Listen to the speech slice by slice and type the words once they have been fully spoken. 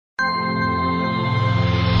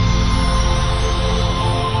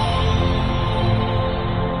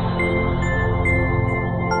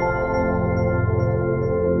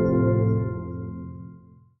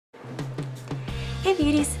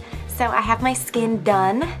I have my skin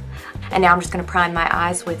done, and now I'm just gonna prime my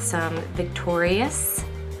eyes with some Victorious,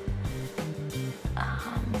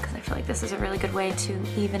 because I feel like this is a really good way to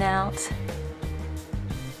even out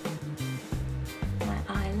my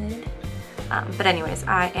eyelid. But anyways,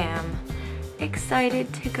 I am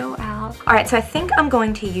excited to go out. All right, so I think I'm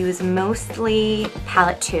going to use mostly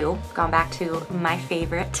palette 2, going back to my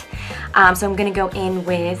favorite. So I'm gonna go in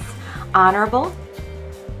with Honorable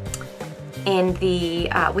in the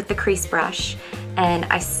with the crease brush, and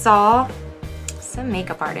I saw some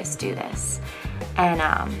makeup artists do this, and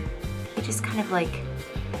he just kind of like,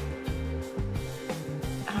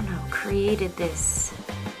 I don't know, created this,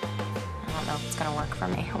 I don't know if it's gonna work for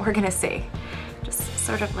me, we're gonna see. Just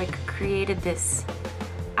sort of like created this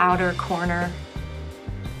outer corner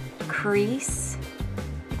crease.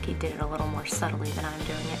 I think he did it a little more subtly than I'm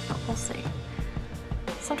doing it, but we'll see.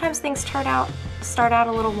 Sometimes things start out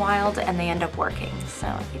a little wild and they end up working, so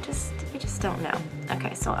you just don't know.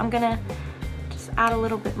 Okay, so I'm gonna just add a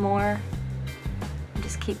little bit more and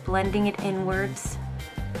just keep blending it inwards.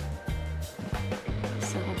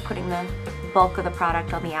 So we're putting the bulk of the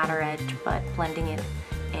product on the outer edge, but blending it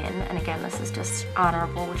in. And again, this is just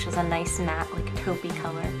Honorable, which is a nice matte, like taupey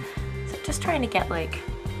color. So just trying to get like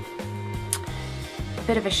a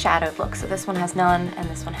bit of a shadowed look. So this one has none and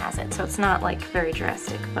this one has it. So it's not like very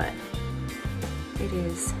drastic, but it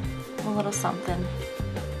is a little something.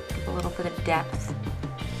 Give a little bit of depth.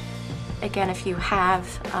 Again, if you have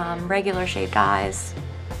regular shaped eyes,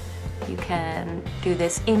 you can do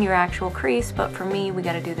this in your actual crease, but for me, we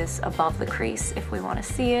gotta do this above the crease if we wanna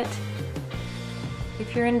see it.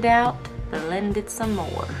 If you're in doubt, blend it some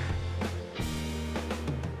more.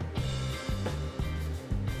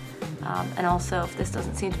 And also, if this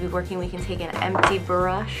doesn't seem to be working, we can take an empty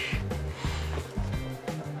brush.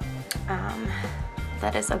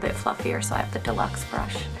 That is a bit fluffier, so I have the Deluxe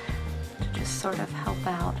Brush to just sort of help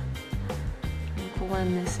out and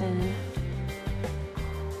blend this in.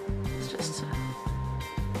 It's just to sort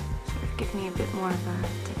of give me a bit more of a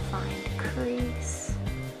defined crease.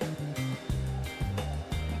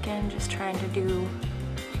 Again, just trying to do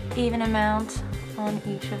even amount on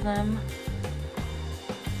each of them.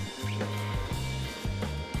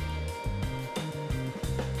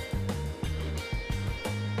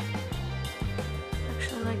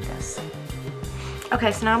 Actually like this.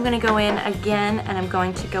 Okay, so now I'm gonna go in again, and I'm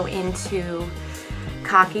going to go into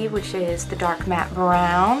Cocky, which is the dark matte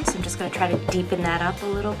brown. So I'm just gonna try to deepen that up a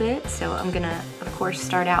little bit. So I'm gonna, of course,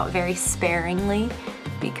 start out very sparingly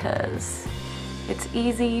because it's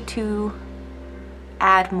easy to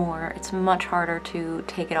add more. It's much harder to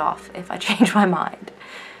take it off if I change my mind.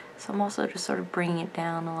 So I'm also just sort of bringing it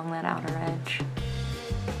down along that outer edge.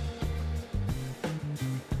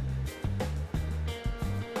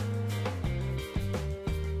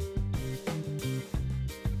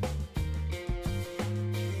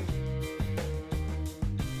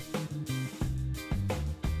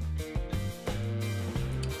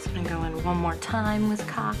 Go in one more time with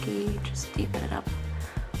Cocky, just deepen it up.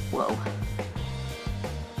 Whoa.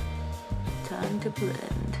 Time to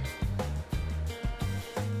blend.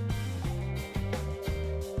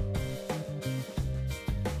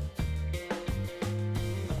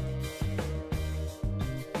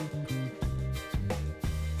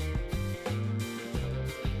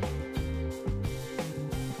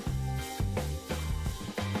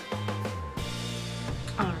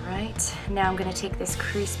 Now I'm going to take this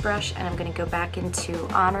crease brush and I'm going to go back into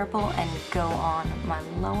Honorable and go on my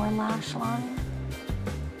lower lash line.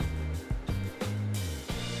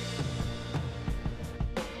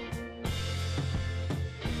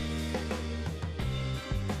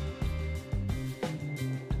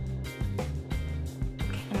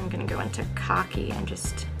 Okay, and I'm going to go into Cocky and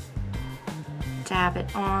just dab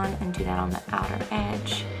it on and do that on the outer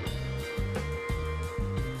edge.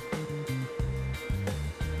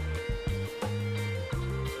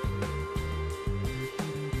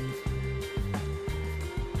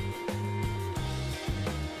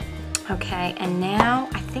 Okay, and now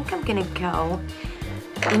I think I'm gonna go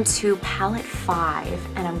into palette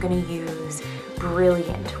 5 and I'm gonna use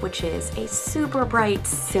Brilliant, which is a super bright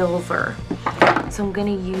silver. So I'm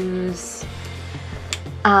gonna use,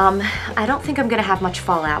 I don't think I'm gonna have much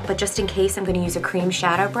fallout, but just in case, I'm gonna use a cream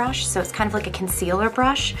shadow brush. So it's kind of like a concealer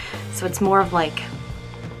brush. So it's more of like,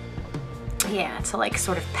 yeah, to like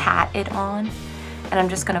sort of pat it on. And I'm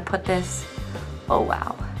just gonna put this, oh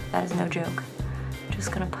wow, that is no joke.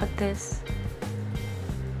 Just gonna put this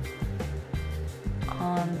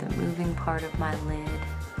on the moving part of my lid,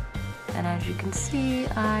 and as you can see,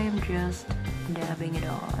 I am just dabbing it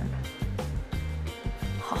on.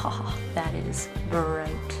 Ha ha ha, that is bright.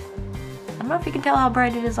 know if you can tell how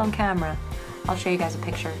bright it is on camera. I'll show you guys a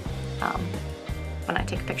picture when I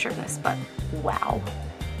take a picture of this, but wow,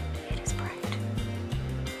 it is bright.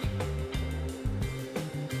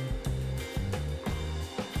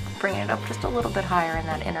 Bring it up just a little bit higher in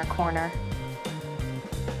that inner corner.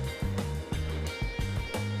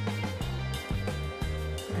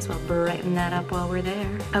 Might as well brighten that up while we're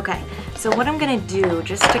there. Okay, so what I'm gonna do,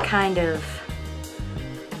 just to kind of,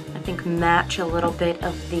 I think, match a little bit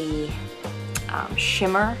of the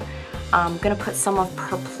shimmer, I'm gonna put some of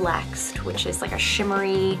Perplexed, which is like a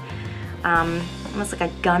shimmery, almost like a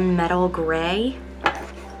gunmetal gray.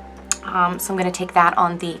 So I'm gonna take that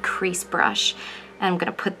on the Crease Brush, and I'm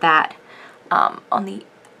gonna put that on the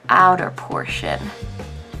outer portion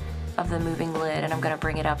of the moving lid, and I'm gonna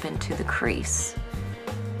bring it up into the crease.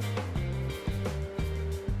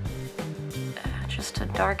 Just to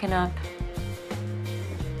darken up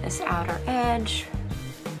this outer edge.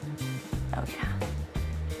 Oh yeah.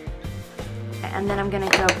 And then I'm gonna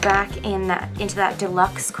go back into that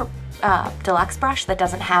Deluxe Brush that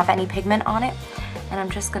doesn't have any pigment on it, and I'm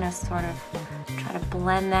just gonna sort of try to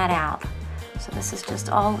blend that out. So this is just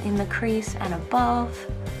all in the crease and above,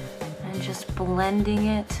 and just blending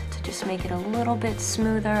it to just make it a little bit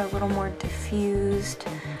smoother, a little more diffused.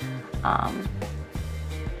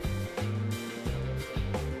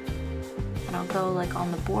 And I'll go like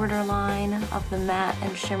on the borderline of the matte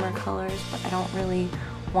and shimmer colors, but I don't really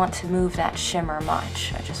want to move that shimmer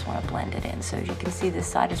much. I just want to blend it in. So as you can see, this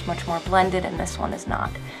side is much more blended and this one is not.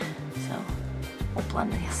 So we'll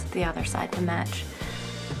blend the other side to match.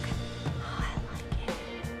 Okay. Oh, I like it.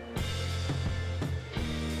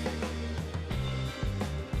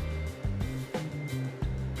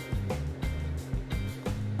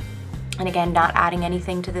 And again, not adding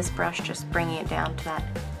anything to this brush, just bringing it down to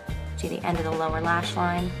the end of the lower lash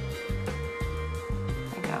line.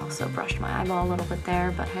 I also brushed my eyeball a little bit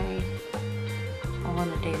there, but hey, all in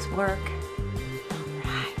a day's work.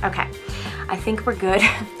 Alright, okay, I think we're good.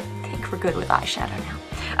 I think we're good with eyeshadow now.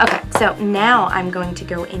 Okay, so now I'm going to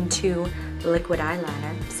go into liquid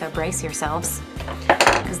eyeliner, so brace yourselves,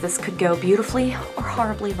 because this could go beautifully or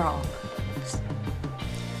horribly wrong. Just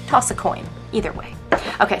toss a coin, either way.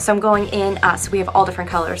 Okay, so I'm going in, so we have all different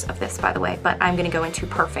colors of this, by the way, but I'm gonna go into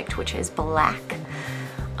Perfect, which is black.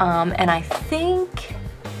 And I think,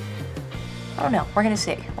 I don't know, we're gonna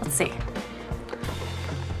see. Let's see.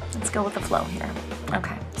 Let's go with the flow here.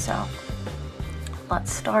 Okay, so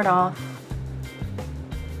let's start off.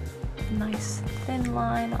 Nice thin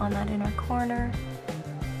line on that inner corner.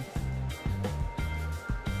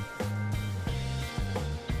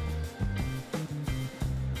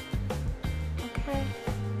 Okay.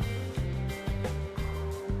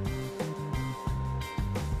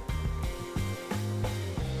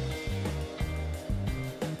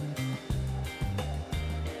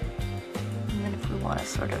 Want to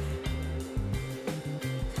sort of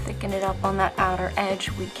thicken it up on that outer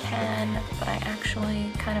edge, we can, but I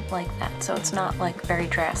actually kind of like that, so it's not like very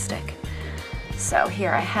drastic. So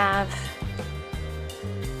here I have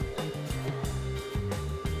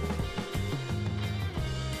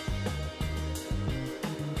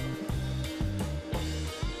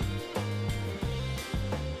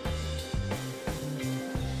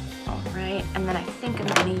all right, and then I think I'm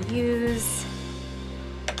going to use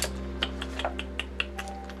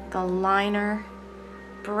the liner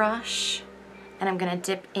brush, and I'm gonna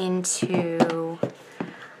dip into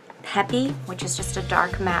Peppy, which is just a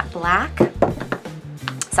dark matte black.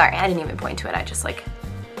 Sorry, I didn't even point to it, I just like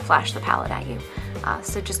flashed the palette at you.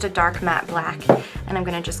 So just a dark matte black, and I'm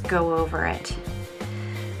gonna just go over it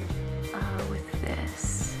with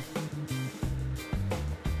this.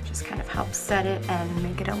 Just kind of help set it and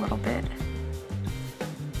make it a little bit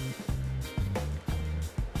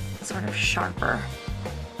sort of sharper.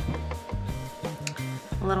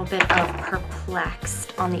 A little bit of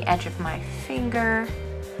Perplexed on the edge of my finger,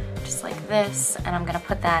 just like this, and I'm gonna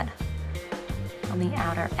put that on the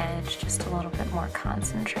outer edge, just a little bit more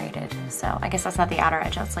concentrated. So I guess that's not the outer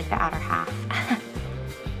edge, that's like the outer half.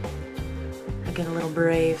 I get a little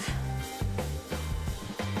brave.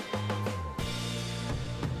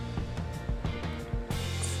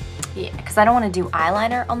 Yeah, because I don't want to do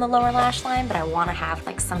eyeliner on the lower lash line, but I want to have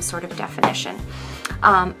like some sort of definition.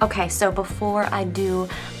 Okay, so before I do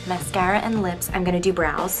mascara and lips, I'm gonna do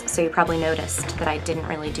brows. So you probably noticed that I didn't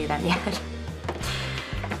really do them yet.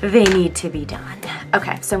 They need to be done.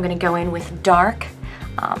 Okay, so I'm gonna go in with dark.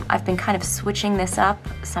 I've been kind of switching this up.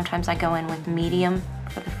 Sometimes I go in with medium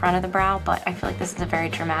for the front of the brow, but I feel like this is a very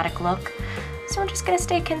dramatic look. So I'm just gonna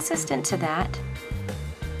stay consistent to that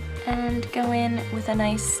and go in with a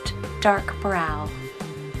nice dark brow.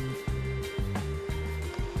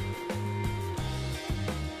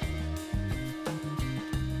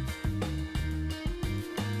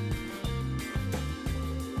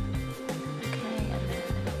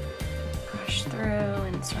 through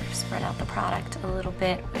and sort of spread out the product a little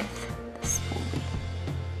bit with the spoolie.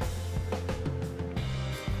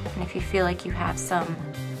 And if you feel like you have some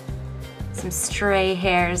stray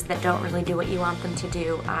hairs that don't really do what you want them to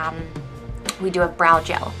do, we do have brow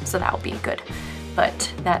gel, so that will be good.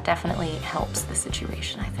 But that definitely helps the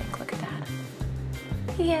situation, I think. Look at that.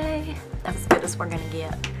 Yay! That's as good as we're gonna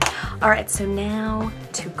get. All right, so now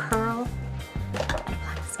to curl and apply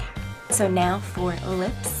mascara. So now for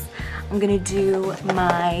lips, I'm gonna do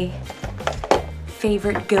my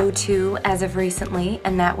favorite go-to as of recently,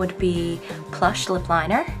 and that would be Plush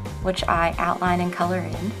Lipliner, which I outline and color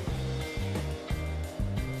in.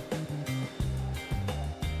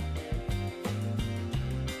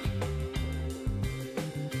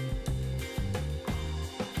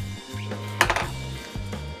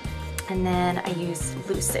 And then I use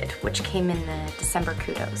Lucid, which came in the December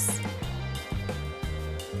Kudos.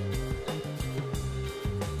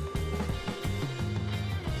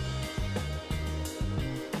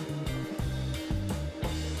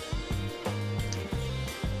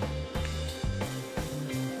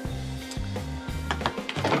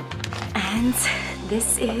 And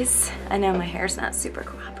this is, I know my hair's not super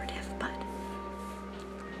cooperative, but.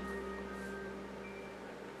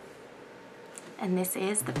 And this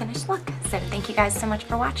is the finished look. So thank you guys so much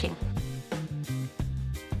for watching.